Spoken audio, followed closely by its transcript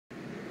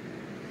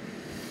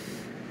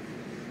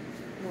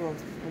So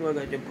we're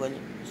going to put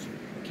it,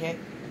 okay?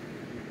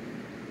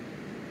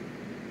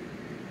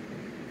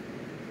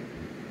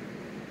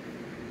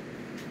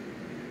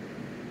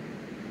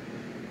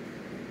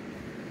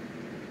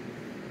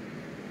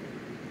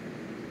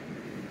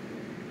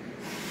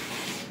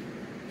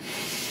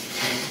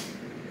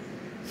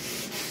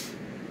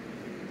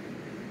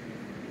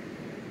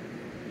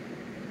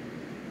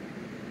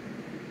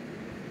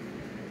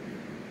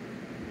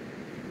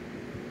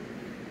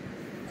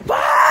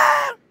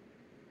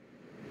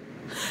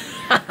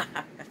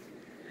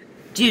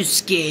 Too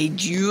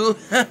scared you.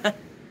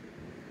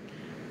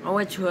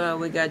 Alright,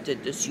 we got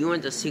this you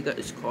and the secret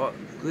is called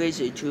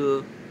Grizzly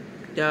II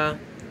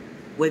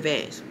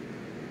Revenge.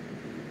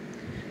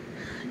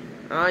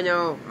 I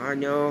know.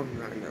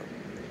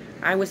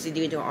 I was the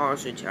little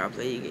also child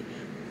playing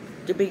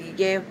the big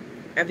game.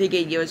 I think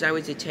 8 years, I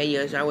was 10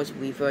 years, I was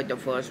before the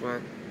first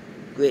one,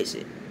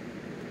 Grizzly.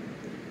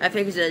 I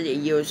think that the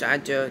years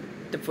after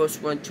the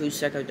first one, 2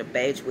 seconds, the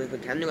base with a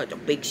kind of like a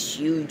big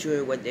huge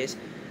with this.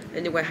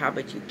 And then what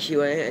happened to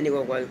kill it, and then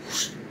what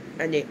whoosh,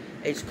 and then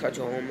it's cut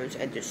to almost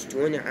and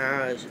destroying the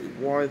eyes,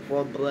 war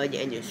for blood,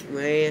 and it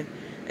swam,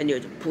 and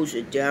then push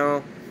it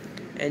down,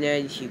 and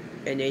then he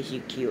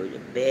killed the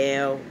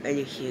bear, and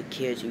then he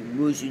kills the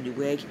moose in the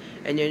wreck,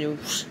 and then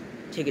whoosh,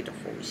 take it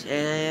for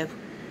himself,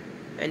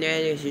 and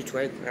then he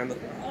try to climb it,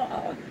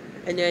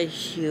 and then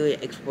he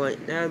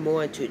explained now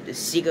more to the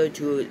secret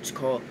to it's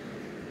called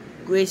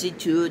Grizzly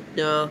II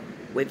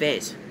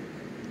Revenge.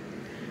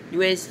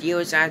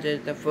 Years after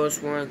the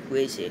first one,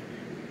 Grizzly,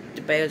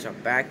 the bears are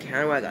back, kind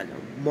of like a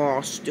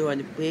monster on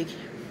the pig.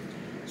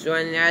 So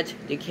in that,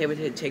 they came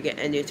to take it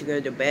and they took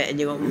it to bed and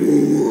they go.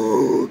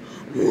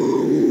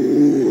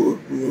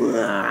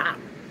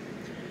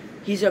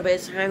 He's a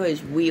best time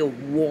is real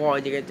war.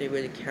 They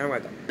really kind of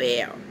like a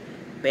bear.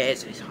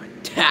 Bears is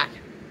attack.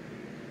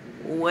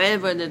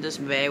 Whenever this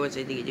bear was,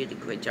 I think he did a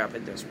great job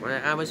at this one.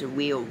 I was a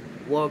real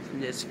wolf in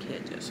this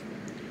kid.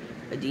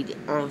 I did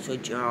an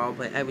awesome job,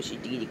 but I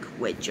did a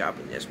great job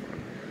in this one.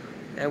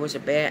 I was a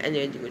bad, and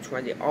then they were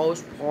trying to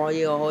always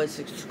party, always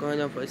going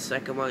up for the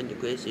second one, the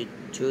Grizzly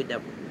II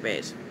that was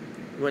best.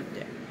 What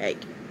the heck?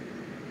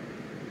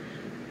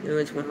 It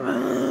was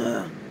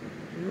one.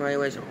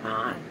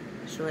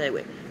 So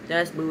anyway,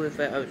 that's moving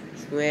for a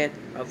Rant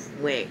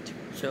of Rant.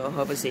 So I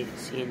hope I see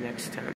you next time.